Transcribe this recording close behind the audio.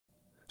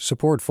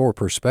Support for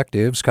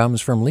Perspectives comes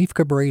from Leif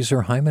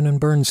Cabraser, Hyman and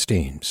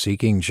Bernstein,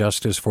 seeking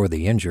justice for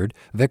the injured,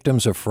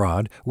 victims of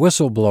fraud,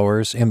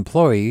 whistleblowers,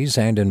 employees,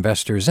 and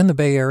investors in the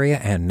Bay Area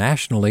and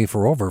nationally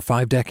for over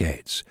 5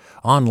 decades.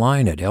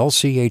 Online at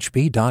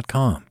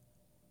lchb.com.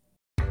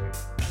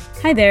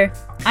 Hi there,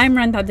 I'm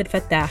Rand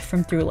Abdel-Fattah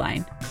from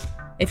Throughline.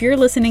 If you're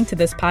listening to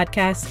this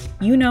podcast,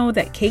 you know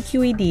that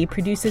KQED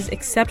produces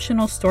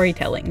exceptional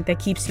storytelling that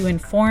keeps you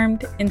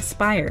informed,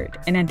 inspired,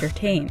 and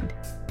entertained.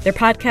 Their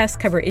podcasts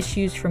cover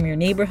issues from your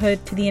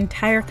neighborhood to the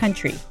entire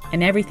country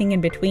and everything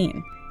in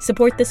between.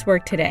 Support this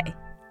work today.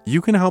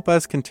 You can help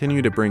us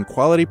continue to bring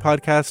quality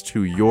podcasts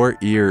to your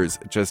ears.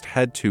 Just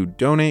head to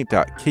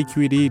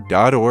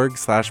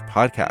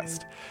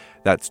donate.kqed.org/podcast.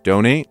 That's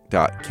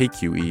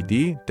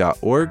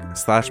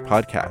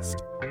donate.kqed.org/podcast.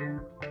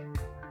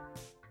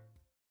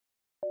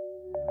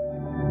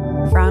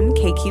 From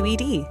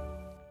KQED.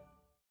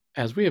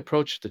 As we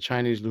approach the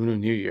Chinese Lunar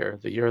New Year,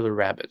 the year of the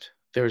rabbit,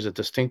 there is a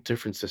distinct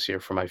difference this year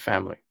for my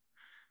family.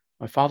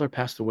 My father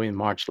passed away in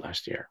March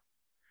last year.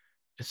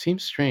 It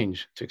seems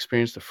strange to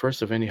experience the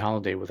first of any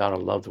holiday without a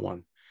loved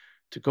one,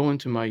 to go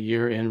into my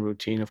year-end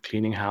routine of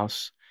cleaning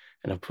house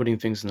and of putting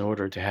things in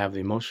order to have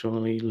the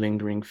emotionally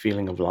lingering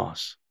feeling of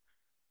loss.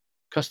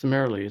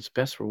 Customarily, it's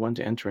best for one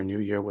to enter a new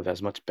year with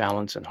as much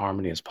balance and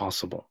harmony as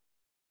possible.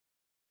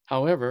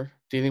 However,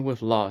 dealing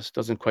with loss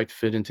doesn't quite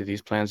fit into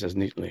these plans as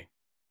neatly.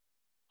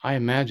 I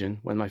imagine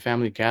when my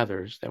family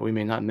gathers that we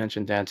may not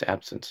mention Dad's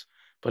absence,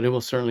 but it will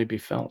certainly be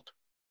felt.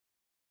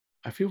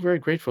 I feel very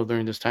grateful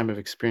during this time of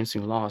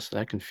experiencing loss that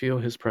I can feel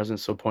his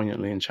presence so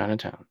poignantly in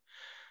Chinatown,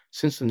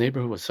 since the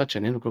neighborhood was such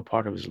an integral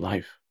part of his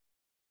life.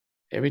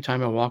 Every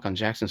time I walk on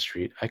Jackson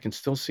Street, I can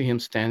still see him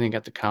standing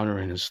at the counter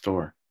in his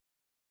store.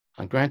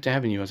 On Grant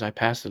Avenue, as I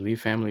pass the Lee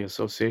Family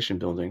Association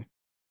building,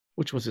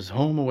 which was his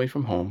home away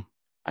from home,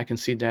 I can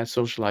see Dad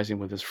socializing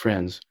with his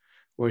friends,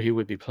 where he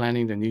would be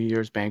planning the New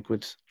Year's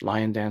banquets,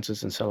 lion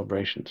dances, and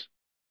celebrations.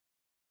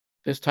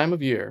 This time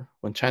of year,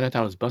 when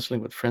Chinatown is bustling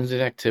with frenzied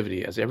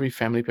activity as every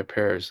family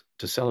prepares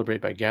to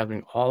celebrate by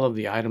gathering all of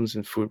the items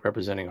and food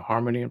representing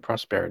harmony and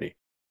prosperity,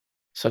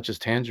 such as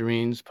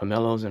tangerines,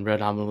 pomelos, and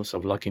red envelopes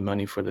of lucky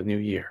money for the new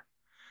year,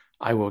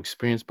 I will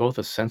experience both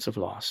a sense of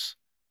loss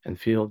and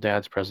feel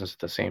Dad's presence at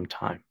the same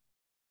time.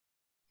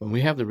 When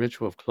we have the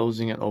ritual of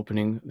closing and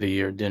opening the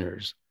year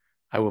dinners,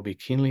 I will be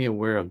keenly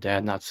aware of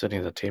Dad not sitting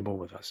at the table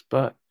with us,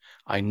 but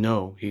I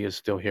know he is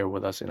still here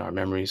with us in our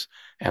memories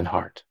and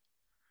heart.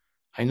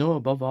 I know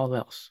above all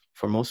else,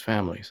 for most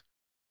families,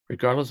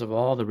 regardless of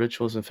all the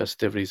rituals and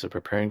festivities of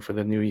preparing for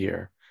the new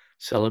year,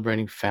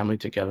 celebrating family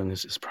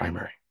togetherness is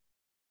primary.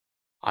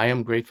 I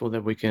am grateful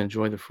that we can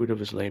enjoy the fruit of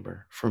his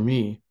labor. For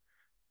me,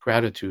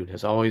 gratitude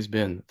has always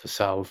been the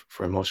salve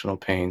for emotional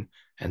pain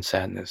and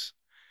sadness,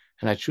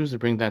 and I choose to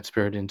bring that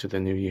spirit into the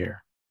new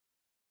year.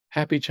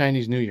 Happy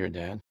Chinese New Year,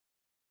 Dad.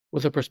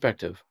 With a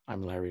Perspective,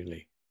 I'm Larry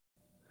Lee.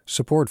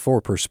 Support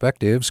for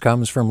Perspectives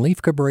comes from Leif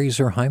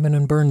Cabraser, Hyman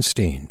and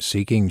Bernstein,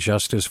 seeking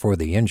justice for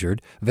the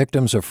injured,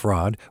 victims of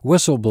fraud,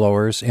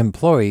 whistleblowers,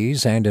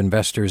 employees, and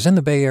investors in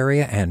the Bay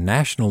Area and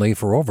nationally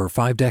for over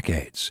 5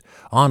 decades.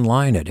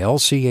 Online at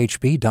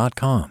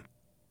lchb.com.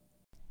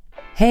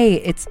 Hey,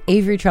 it's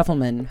Avery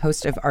Trufelman,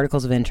 host of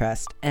Articles of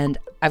Interest, and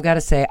I've got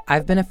to say,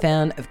 I've been a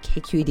fan of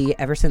KQED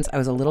ever since I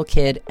was a little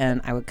kid, and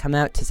I would come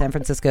out to San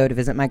Francisco to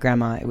visit my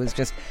grandma. It was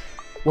just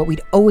what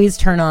we'd always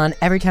turn on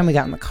every time we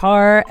got in the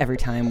car, every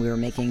time we were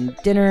making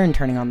dinner and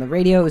turning on the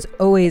radio. It was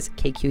always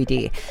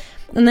KQED.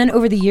 And then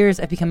over the years,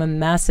 I've become a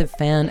massive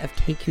fan of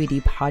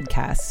KQED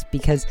podcasts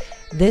because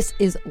this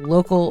is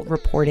local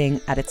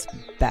reporting at its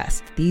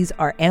best. These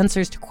are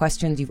answers to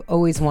questions you've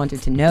always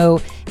wanted to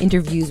know,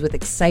 interviews with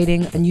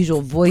exciting,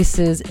 unusual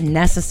voices,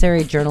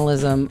 necessary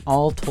journalism,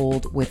 all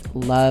told with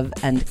love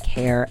and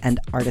care and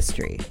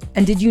artistry.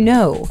 And did you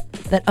know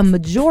that a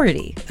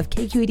majority of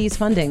KQED's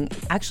funding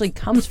actually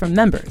comes from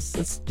members?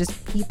 It's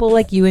just people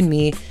like you and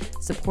me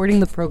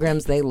supporting the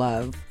programs they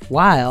love,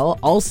 while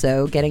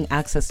also getting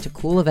access to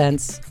cool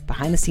events,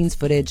 behind-the-scenes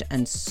footage,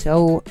 and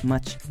so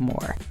much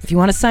more. If you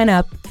want to sign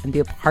up and be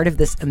a part of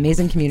this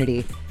amazing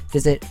community,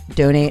 visit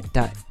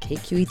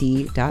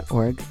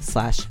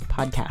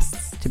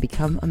donate.kqed.org/podcasts to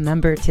become a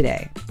member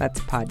today. That's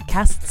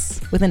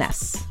podcasts with an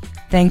S.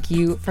 Thank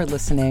you for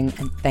listening,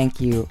 and thank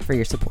you for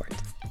your support.